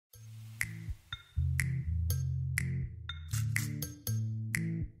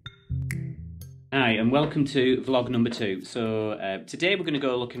Hi and welcome to vlog number 2. So today we're going to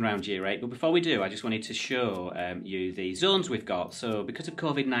go looking around Year 8, but before we do I just wanted to show you the zones we've got. So because of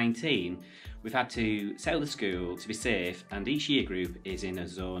COVID-19 we've had to set up the school to be safe, and each year group is in a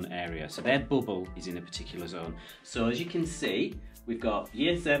zone area. So their bubble is in a particular zone. So as you can see, we've got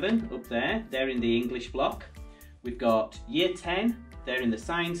Year 7 up there, they're in the English block. We've got Year 10, they're in the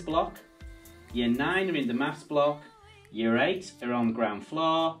Science block. Year 9 are in the Maths block. Year 8 are on the ground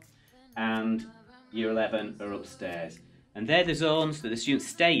floor, and Year 11 are upstairs. And they're the zones that the students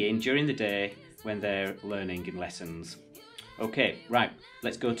stay in during the day when they're learning in lessons. Okay, right,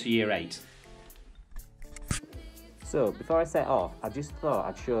 let's go to Year 8. So, before I set off, I just thought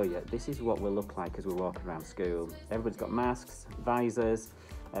I'd show you, this is what we'll look like as we're walking around school. Everybody's got masks, visors,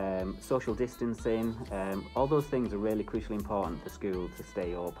 social distancing, all those things are really crucially important for school to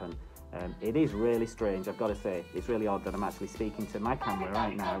stay open. It is really strange, I've got to say. It's really odd that I'm actually speaking to my camera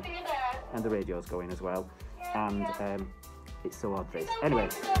right now, and the radio's going as well, and it's so odd this. Anyway.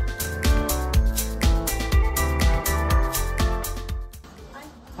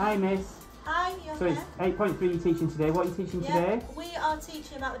 Hi Miss. Hi, so it's 8.3 you're teaching today. What are you teaching today? We are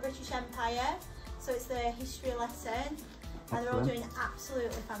teaching about the British Empire, so it's the history lesson. Excellent. And they're all doing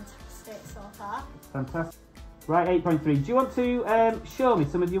absolutely fantastic so far. Fantastic. Right, 8.3. Do you want to show me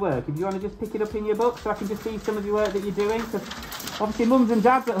some of your work? If you want to just pick it up in your book so I can just see some of your work that you're doing. Because obviously mums and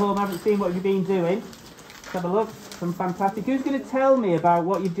dads at home haven't seen what you've been doing. Let's have a look. Some fantastic. Who's going to tell me about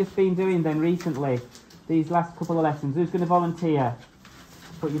what you've just been doing then recently? These last couple of lessons. Who's going to volunteer?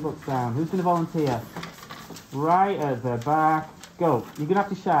 Put your books down. Who's going to volunteer? Right at the back. Go. You're going to have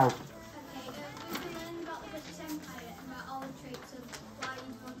to shout.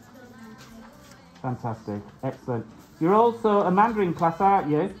 Fantastic, excellent. You're also a Mandarin class, aren't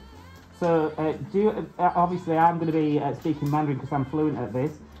you? So, obviously I'm going to be speaking Mandarin because I'm fluent at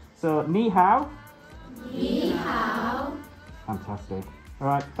this. So, ni hao. Ni hao. Fantastic. All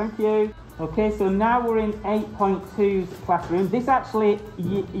right, thank you. Okay, so now we're in 8.2's classroom. This actually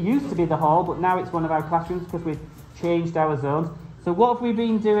used to be the hall, but now it's one of our classrooms because we've changed our zones. So what have we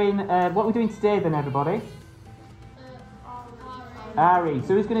been doing, what are we doing today then, everybody? RE.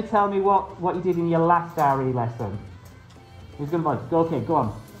 So who's going to tell me what you did in your last RE lesson? Who's going to go? Okay, go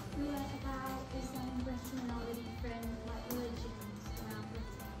on. We learned about Islam, Britain and all the different religions around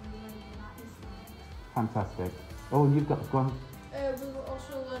Britain, and we learned about Islam. Fantastic. Oh, and you've got, go on. We will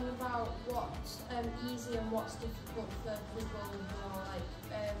also learn about what's easy and what's difficult for people who are like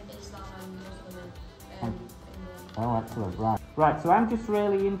Islam and Muslim and Oh, excellent, right. Right, so I'm just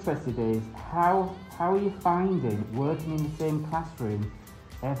really interested is how are you finding working in the same classroom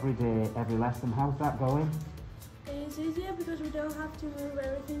every day, every lesson? How's that going? It's easier because we don't have to move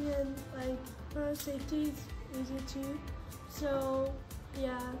everything, and like safety is easier too. So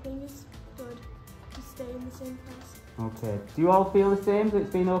yeah, I think it's good to stay in the same class. Okay. Do you all feel the same? That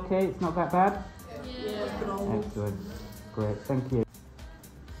it's been okay? It's not that bad? yeah. Excellent. Great, thank you.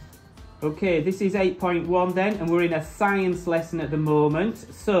 Okay, this is 8.1 then, and we're in a science lesson at the moment.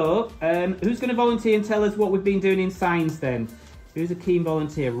 So, who's going to volunteer and tell us what we've been doing in science then? Who's a keen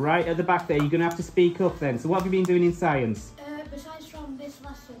volunteer? Right at the back there, you're going to have to speak up then. So what have you been doing in science? Besides from this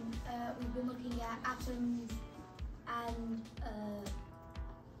lesson, we've been looking at atoms and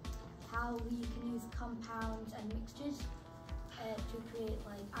how we can use compounds and mixtures to create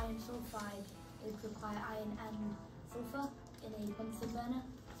like iron sulfide. It would require iron and sulfur in a Bunsen burner.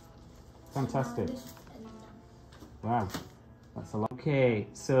 Fantastic. Wow, that's a lot. Okay,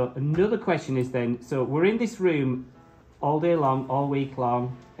 so another question is then, so we're in this room all day long, all week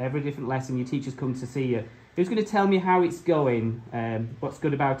long, every different lesson, your teachers come to see you. Who's going to tell me how it's going? What's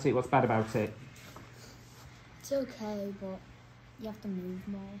good about it, what's bad about it? It's okay, but you have to move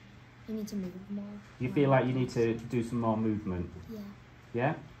more. You need to move more. You feel like you need to do some more movement? Yeah.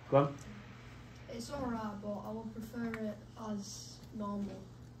 Yeah? Go on. It's alright, but I would prefer it as normal.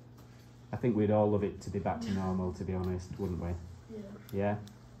 I think we'd all love it to be back to normal, to be honest, wouldn't we? Yeah. Yeah?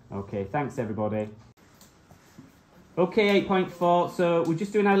 Okay, thanks everybody. Okay, 8.4, so we're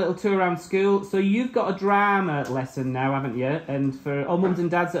just doing our little tour around school. So you've got a drama lesson now, haven't you? And for all mums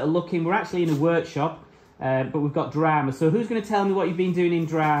and dads that are looking, we're actually in a workshop, but we've got drama. So who's going to tell me what you've been doing in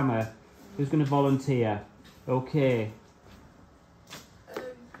drama? Who's going to volunteer? Okay.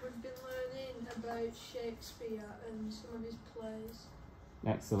 We've been learning about Shakespeare and some of his plays.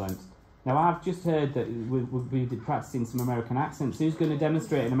 Excellent. Now I've just heard that we've been practicing some American accents. Who's going to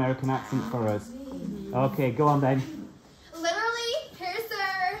demonstrate an American accent for us? Okay, go on then. Literally, here,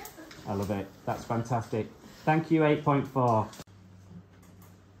 sir. I love it. That's fantastic. Thank you, 8.4.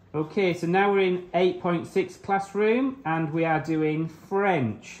 Okay, so now we're in 8.6 classroom and we are doing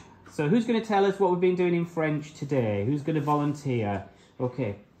French. So who's going to tell us what we've been doing in French today? Who's going to volunteer?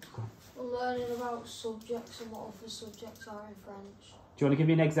 Okay. We're learning about subjects and what other subjects are in French. Do you want to give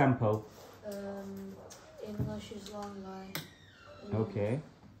me an example? English is longer. Okay.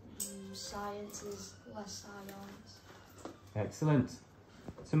 Science is less science. Excellent.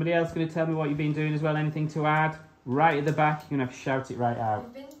 Somebody else going to tell me what you've been doing as well? Anything to add? Right at the back, you're going to have to shout it right out.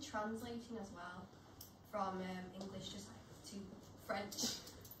 We've been translating as well from English to French.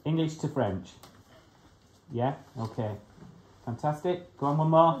 English to French. Yeah? Okay. Fantastic. Go on, one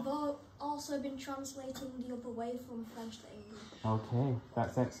more. We've also been translating the other way from French to English. Okay,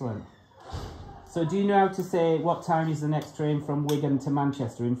 that's excellent. So do you know how to say what time is the next train from Wigan to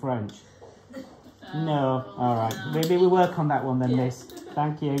Manchester in French? No. All right. Maybe we work on that one then, miss.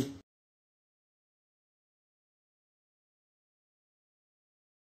 Thank you.